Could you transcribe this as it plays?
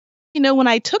When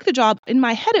I took the job, in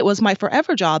my head, it was my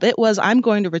forever job. It was, I'm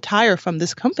going to retire from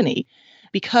this company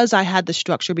because I had the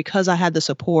structure, because I had the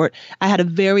support. I had a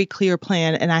very clear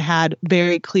plan and I had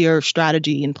very clear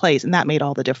strategy in place. And that made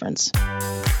all the difference.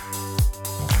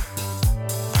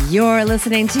 You're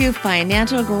listening to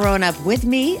Financial Grown Up with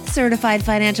me, certified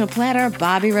financial planner,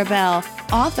 Bobbi Rebell,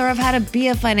 author of How to Be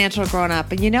a Financial Grown Up.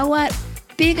 And you know what?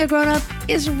 Being a grown up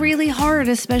is really hard,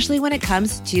 especially when it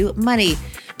comes to money.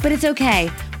 But it's okay.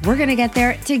 We're going to get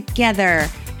there together.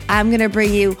 I'm going to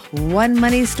bring you one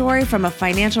money story from a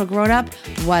financial grown up,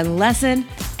 one lesson,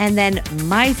 and then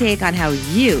my take on how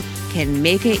you can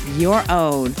make it your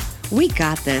own. We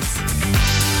got this.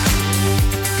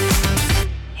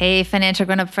 Hey, financial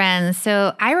grown-up friends.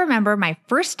 So I remember my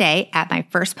first day at my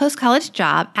first post-college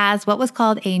job as what was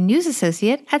called a news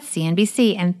associate at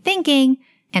CNBC and thinking,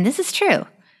 and this is true,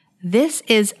 this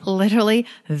is literally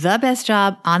the best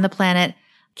job on the planet.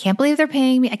 Can't believe they're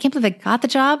paying me. I can't believe I got the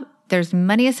job. There's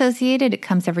money associated. It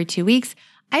comes every 2 weeks.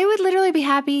 I would literally be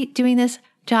happy doing this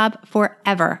job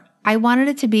forever. I wanted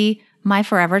it to be my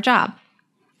forever job.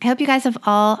 I hope you guys have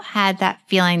all had that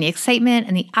feeling, the excitement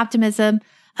and the optimism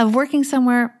of working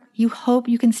somewhere you hope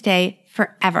you can stay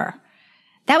forever.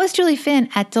 That was Julie Finn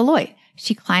at Deloitte.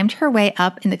 She climbed her way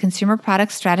up in the consumer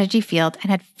product strategy field and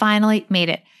had finally made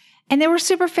it. And they were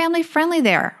super family friendly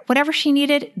there. Whatever she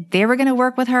needed, they were going to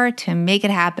work with her to make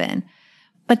it happen.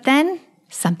 But then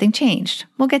something changed.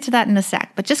 We'll get to that in a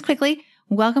sec. But just quickly,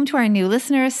 welcome to our new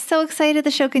listeners. So excited the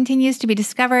show continues to be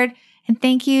discovered. And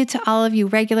thank you to all of you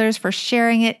regulars for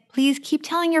sharing it. Please keep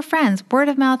telling your friends. Word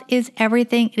of mouth is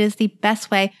everything. It is the best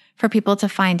way for people to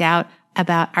find out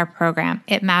about our program.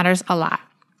 It matters a lot.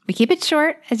 We keep it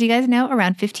short, as you guys know,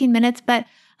 around 15 minutes, but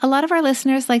a lot of our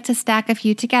listeners like to stack a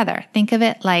few together. Think of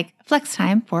it like flex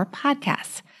time for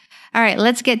podcasts. All right,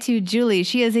 let's get to Julie.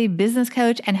 She is a business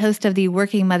coach and host of the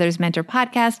Working Mothers Mentor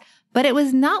podcast, but it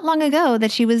was not long ago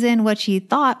that she was in what she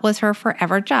thought was her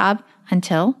forever job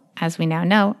until, as we now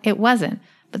know, it wasn't.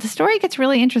 But the story gets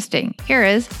really interesting. Here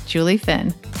is Julie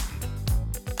Finn.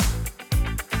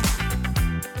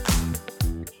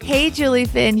 Hey, Julie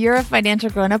Finn, you're a financial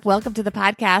grown-up. Welcome to the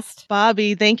podcast.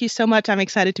 Bobbi, thank you so much. I'm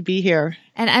excited to be here.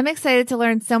 And I'm excited to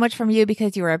learn so much from you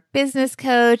because you're a business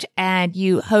coach and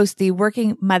you host the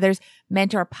Working Mothers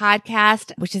Mentor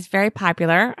podcast, which is very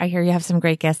popular. I hear you have some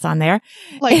great guests on there.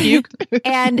 Like you.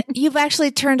 And you've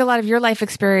actually turned a lot of your life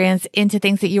experience into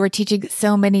things that you were teaching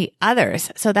so many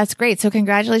others. So that's great. So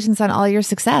congratulations on all your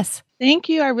success. Thank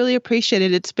you. I really appreciate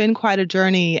it. It's been quite a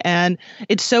journey, and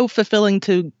it's so fulfilling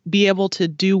to be able to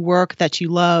do work that you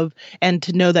love and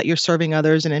to know that you're serving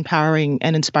others and empowering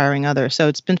and inspiring others. So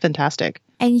it's been fantastic.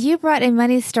 And you brought a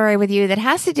money story with you that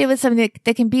has to do with something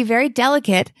that can be very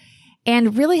delicate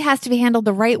and really has to be handled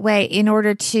the right way in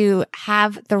order to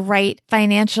have the right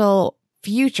financial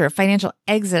future, financial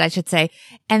exit, I should say.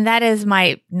 And that is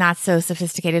my not so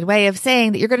sophisticated way of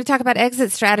saying that you're going to talk about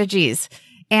exit strategies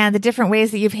and the different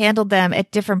ways that you've handled them at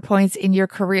different points in your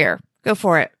career. Go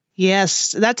for it.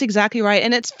 Yes, that's exactly right.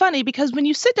 And it's funny because when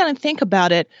you sit down and think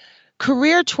about it,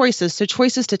 career choices, so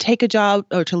choices to take a job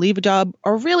or to leave a job,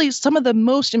 are really some of the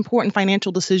most important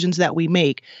financial decisions that we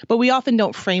make. But we often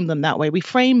don't frame them that way. We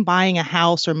frame buying a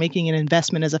house or making an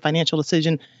investment as a financial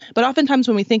decision. But oftentimes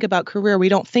when we think about career, we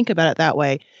don't think about it that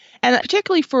way. And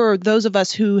particularly for those of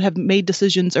us who have made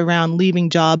decisions around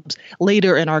leaving jobs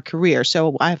later in our career.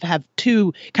 So I have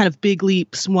two kind of big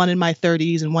leaps, one in my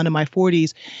 30s and one in my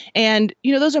 40s. And,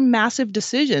 those are massive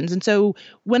decisions. And so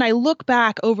when I look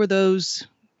back over those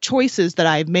choices that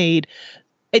I've made,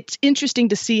 it's interesting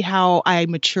to see how I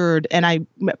matured and I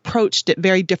approached it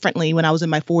very differently when I was in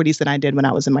my 40s than I did when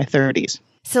I was in my 30s.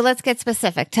 So let's get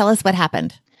specific. Tell us what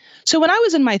happened. So when I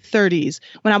was in my 30s,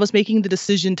 when I was making the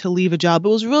decision to leave a job, it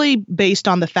was really based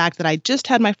on the fact that I just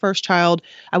had my first child.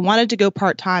 I wanted to go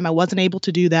part-time. I wasn't able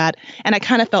to do that. And I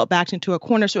kind of felt backed into a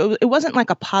corner. So it wasn't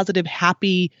like a positive,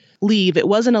 happy leave. It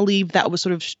wasn't a leave that was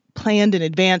sort of planned in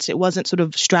advance. It wasn't sort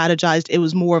of strategized. It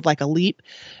was more of like a leap.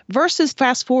 Versus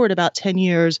fast forward about 10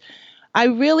 years, I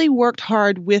really worked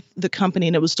hard with the company,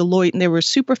 and it was Deloitte, and they were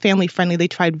super family friendly. They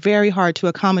tried very hard to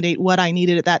accommodate what I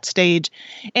needed at that stage.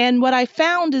 And what I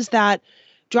found is that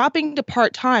dropping to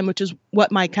part-time, which is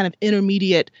what my kind of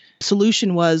intermediate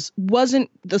solution was, wasn't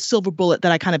the silver bullet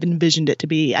that I kind of envisioned it to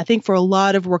be. I think for a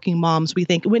lot of working moms, we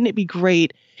think, wouldn't it be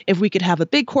great if we could have a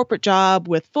big corporate job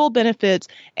with full benefits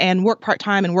and work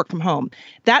part-time and work from home?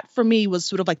 That for me was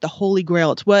sort of like the holy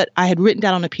grail. It's what I had written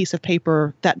down on a piece of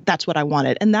paper, that's what I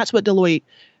wanted. And that's what Deloitte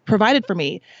provided for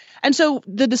me. And so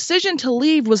the decision to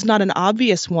leave was not an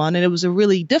obvious one. And it was a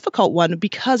really difficult one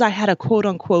because I had a quote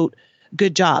unquote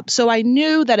good job. So I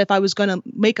knew that if I was going to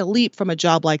make a leap from a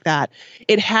job like that,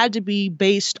 it had to be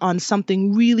based on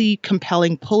something really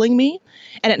compelling pulling me,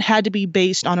 and it had to be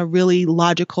based on a really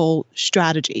logical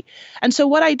strategy. And so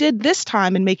what I did this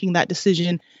time in making that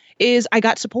decision is I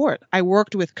got support. I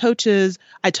worked with coaches.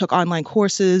 I took online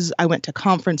courses. I went to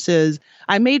conferences.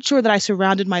 I made sure that I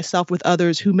surrounded myself with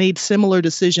others who made similar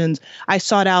decisions. I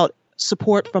sought out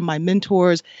support from my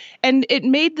mentors, and it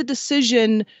made the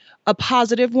decision a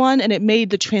positive one, and it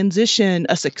made the transition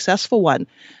a successful one.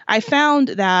 I found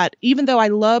that even though I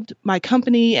loved my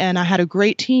company and I had a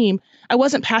great team, I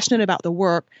wasn't passionate about the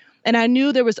work. And I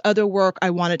knew there was other work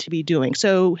I wanted to be doing.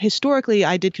 So historically,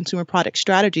 I did consumer product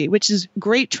strategy, which is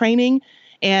great training.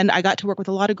 And I got to work with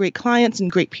a lot of great clients and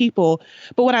great people.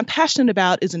 But what I'm passionate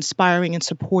about is inspiring and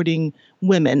supporting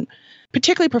women,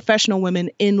 particularly professional women,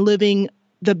 in living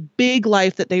the big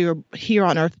life that they are here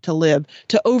on earth to live,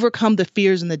 to overcome the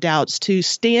fears and the doubts, to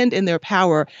stand in their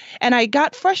power. And I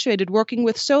got frustrated working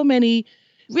with so many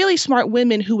really smart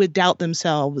women who would doubt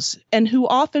themselves and who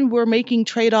often were making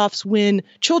trade-offs when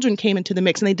children came into the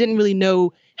mix and they didn't really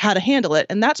know how to handle it.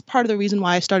 And that's part of the reason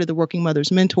why I started the Working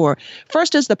Mother's Mentor.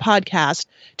 First is the podcast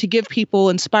to give people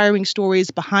inspiring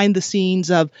stories behind the scenes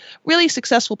of really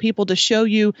successful people to show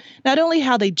you not only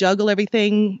how they juggle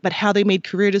everything, but how they made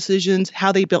career decisions,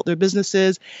 how they built their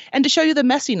businesses, and to show you the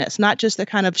messiness, not just the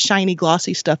kind of shiny,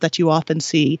 glossy stuff that you often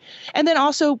see. And then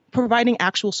also providing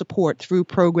actual support through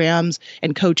programs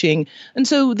and coaching. And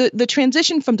so the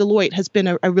transition from Deloitte has been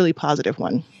a really positive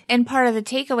one. And part of the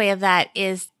takeaway of that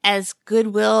is, as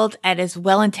good-willed and as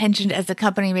well-intentioned as the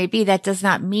company may be, that does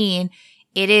not mean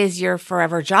it is your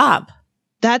forever job.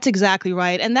 That's exactly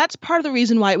right. And that's part of the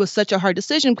reason why it was such a hard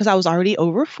decision, because I was already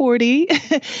over 40.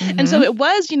 And so it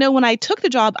was, when I took the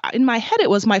job, in my head,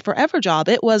 it was my forever job.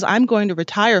 It was, I'm going to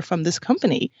retire from this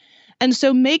company. And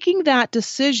so making that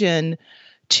decision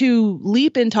to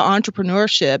leap into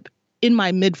entrepreneurship in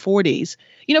my mid-40s,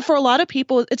 for a lot of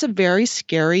people, it's a very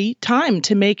scary time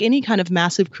to make any kind of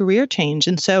massive career change.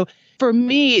 And so for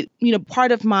me,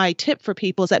 part of my tip for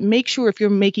people is that make sure if you're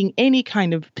making any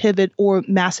kind of pivot or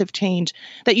massive change,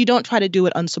 that you don't try to do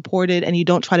it unsupported and you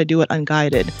don't try to do it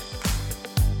unguided.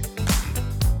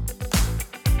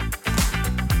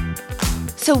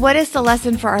 So what is the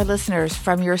lesson for our listeners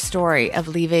from your story of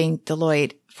leaving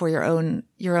Deloitte for your own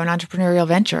entrepreneurial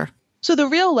venture? So the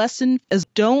real lesson is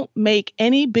don't make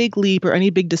any big leap or any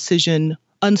big decision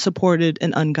unsupported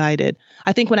and unguided.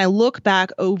 I think when I look back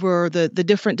over the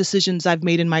different decisions I've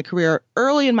made in my career,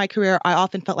 early in my career, I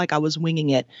often felt like I was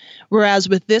winging it. Whereas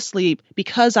with this leap,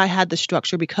 because I had the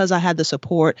structure, because I had the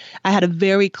support, I had a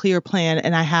very clear plan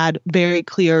and I had very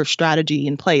clear strategy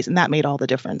in place, and that made all the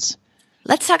difference.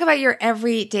 Let's talk about your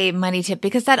everyday money tip,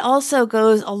 because that also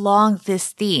goes along this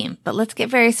theme. But let's get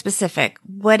very specific.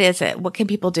 What is it? What can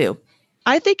people do?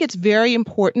 I think it's very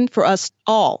important for us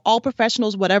all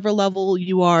professionals, whatever level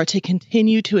you are, to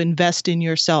continue to invest in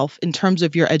yourself in terms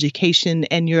of your education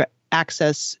and your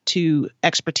access to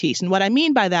expertise. And what I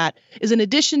mean by that is, in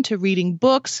addition to reading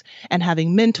books and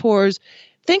having mentors,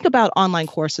 think about online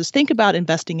courses, think about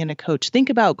investing in a coach, think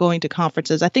about going to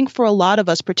conferences. I think for a lot of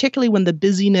us, particularly when the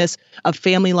busyness of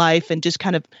family life and just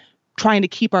kind of trying to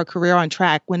keep our career on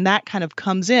track, when that kind of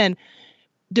comes in,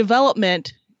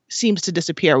 development seems to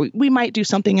disappear. We might do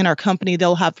something in our company,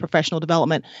 they'll have professional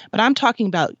development, but I'm talking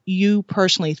about you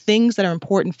personally, things that are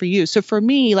important for you. So for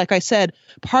me, like I said,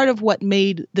 part of what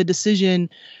made the decision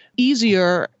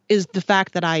easier is the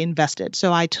fact that I invested.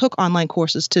 So I took online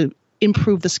courses to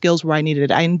improve the skills where I needed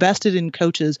it. I invested in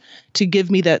coaches to give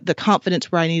me the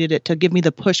confidence where I needed it, to give me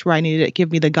the push where I needed it,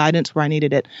 give me the guidance where I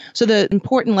needed it. So the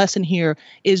important lesson here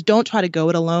is don't try to go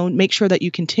it alone. Make sure that you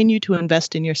continue to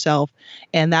invest in yourself.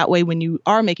 And that way, when you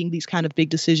are making these kind of big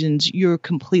decisions, you're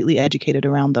completely educated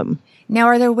around them. Now,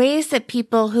 are there ways that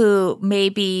people who may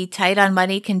be tight on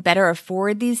money can better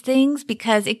afford these things?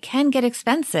 Because it can get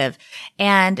expensive,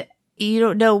 and you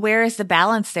don't know where is the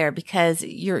balance there, because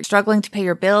you're struggling to pay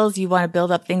your bills. You want to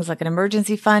build up things like an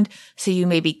emergency fund so you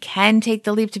maybe can take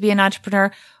the leap to be an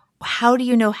entrepreneur. How do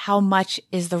you know how much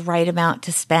is the right amount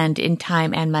to spend in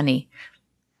time and money?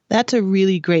 That's a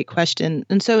really great question.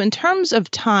 And so in terms of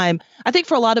time, I think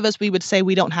for a lot of us, we would say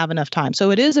we don't have enough time.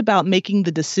 So it is about making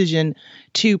the decision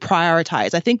to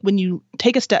prioritize. I think when you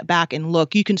take a step back and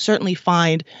look, you can certainly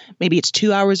find maybe it's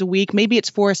 2 hours a week, maybe it's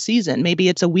for a season, maybe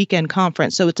it's a weekend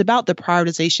conference. So it's about the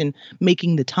prioritization,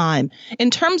 making the time. In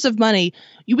terms of money,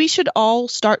 we should all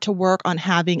start to work on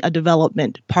having a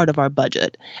development part of our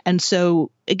budget. And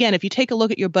so again, if you take a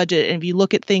look at your budget and if you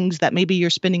look at things that maybe you're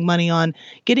spending money on,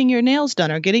 getting your nails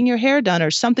done or getting your hair done or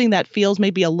something that feels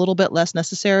maybe a little bit less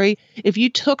necessary, if you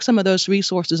took some of those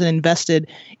resources and invested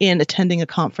in attending a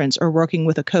conference or working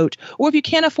with a coach, or if you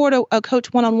can't afford a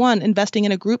coach one-on-one, investing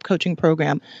in a group coaching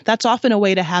program, that's often a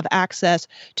way to have access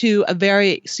to a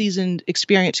very seasoned,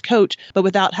 experienced coach, but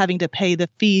without having to pay the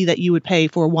fee that you would pay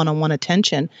for one-on-one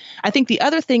attention. I think the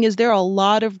other thing is there are a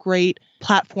lot of great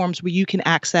platforms where you can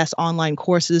access online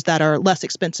courses that are less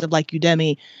expensive, like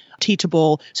Udemy,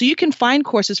 Teachable. So you can find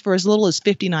courses for as little as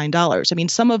 $59. I mean,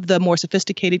 some of the more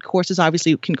sophisticated courses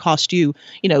obviously can cost you,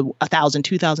 $1,000,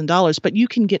 $2,000, but you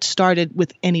can get started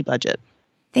with any budget.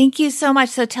 Thank you so much.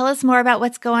 So tell us more about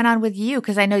what's going on with you,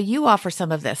 because I know you offer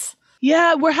some of this.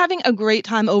 Yeah, we're having a great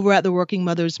time over at the Working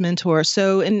Mothers Mentor.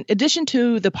 So in addition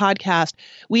to the podcast,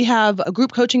 we have a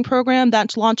group coaching program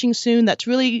that's launching soon that's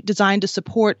really designed to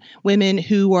support women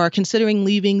who are considering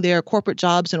leaving their corporate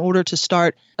jobs in order to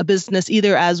start a business,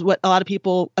 either as what a lot of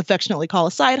people affectionately call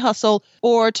a side hustle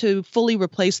or to fully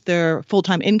replace their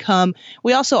full-time income.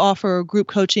 We also offer group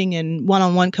coaching and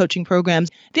one-on-one coaching programs.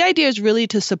 The idea is really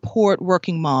to support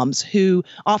working moms who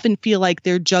often feel like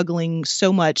they're juggling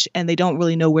so much and they don't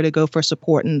really know where to go for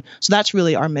support. And so that's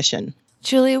really our mission.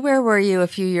 Julie, where were you a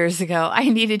few years ago? I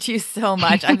needed you so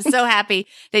much. I'm so happy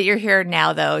that you're here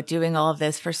now, though, doing all of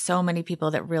this for so many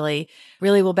people that really,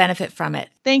 really will benefit from it.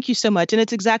 Thank you so much. And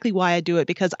it's exactly why I do it,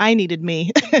 because I needed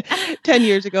me 10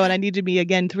 years ago and I needed me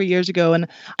again 3 years ago and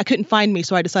I couldn't find me.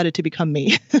 So I decided to become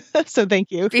me. So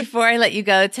thank you. Before I let you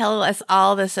go, tell us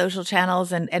all the social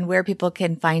channels and where people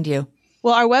can find you.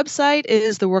 Well, our website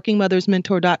is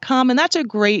theworkingmothersmentor.com, and that's a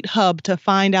great hub to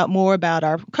find out more about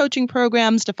our coaching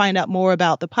programs, to find out more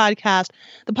about the podcast.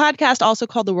 The podcast, also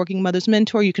called The Working Mothers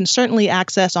Mentor, you can certainly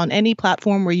access on any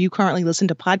platform where you currently listen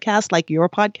to podcasts, like your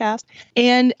podcast.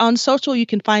 And on social, you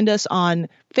can find us on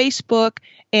Facebook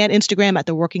and Instagram at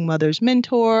The Working Mothers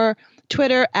Mentor,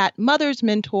 Twitter at Mothers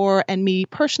Mentor, and me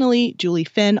personally, Julie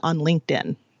Finn, on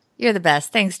LinkedIn. You're the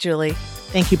best. Thanks, Julie.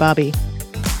 Thank you, Bobby.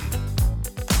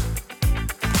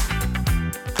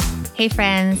 Hey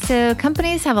friends, so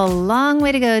companies have a long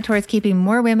way to go towards keeping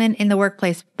more women in the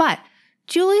workplace, but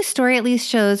Julie's story at least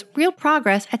shows real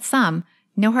progress at some.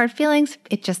 No hard feelings,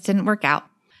 it just didn't work out.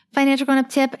 Financial grown-up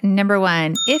tip number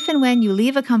 1, if and when you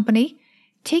leave a company,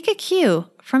 take a cue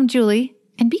from Julie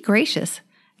and be gracious.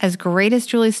 As great as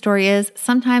Julie's story is,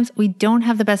 sometimes we don't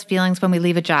have the best feelings when we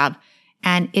leave a job,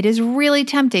 and it is really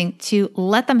tempting to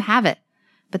let them have it.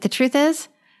 But the truth is,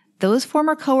 those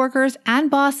former coworkers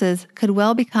and bosses could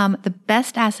well become the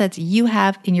best assets you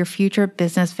have in your future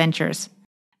business ventures.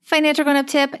 Financial grown-up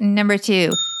tip number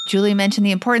 2. Julie mentioned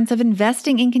the importance of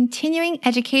investing in continuing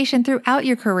education throughout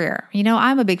your career.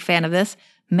 I'm a big fan of this.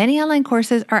 Many online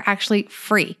courses are actually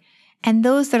free, and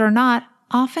those that are not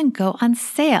often go on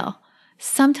sale.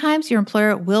 Sometimes your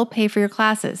employer will pay for your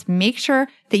classes. Make sure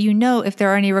that you know if there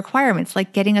are any requirements,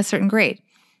 like getting a certain grade.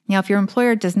 Now, if your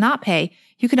employer does not pay,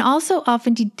 you can also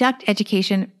often deduct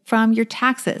education from your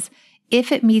taxes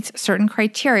if it meets certain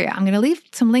criteria. I'm going to leave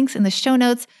some links in the show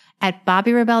notes at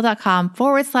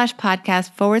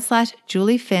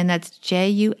bobbyrebell.com/podcast/Julie Finn. That's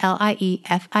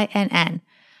JULIEFINN.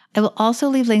 I will also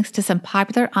leave links to some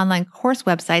popular online course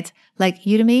websites like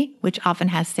Udemy, which often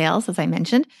has sales, as I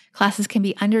mentioned. Classes can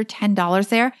be under $10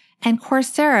 there, and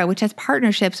Coursera, which has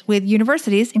partnerships with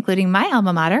universities, including my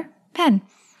alma mater, Penn.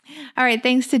 All right,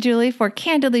 thanks to Julie for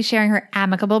candidly sharing her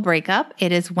amicable breakup.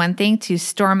 It is one thing to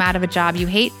storm out of a job you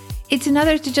hate. It's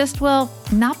another to just,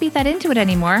 not be that into it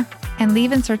anymore and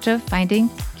leave in search of finding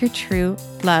your true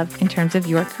love in terms of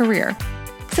your career.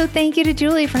 So thank you to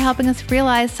Julie for helping us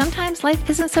realize sometimes life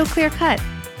isn't so clear-cut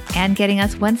and getting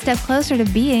us one step closer to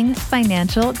being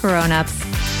financial grown-ups.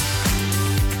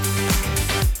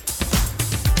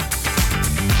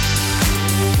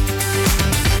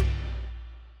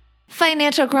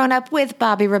 Financial Grown Up with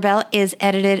Bobby Rebell is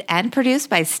edited and produced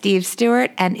by Steve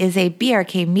Stewart and is a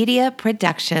BRK Media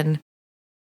production.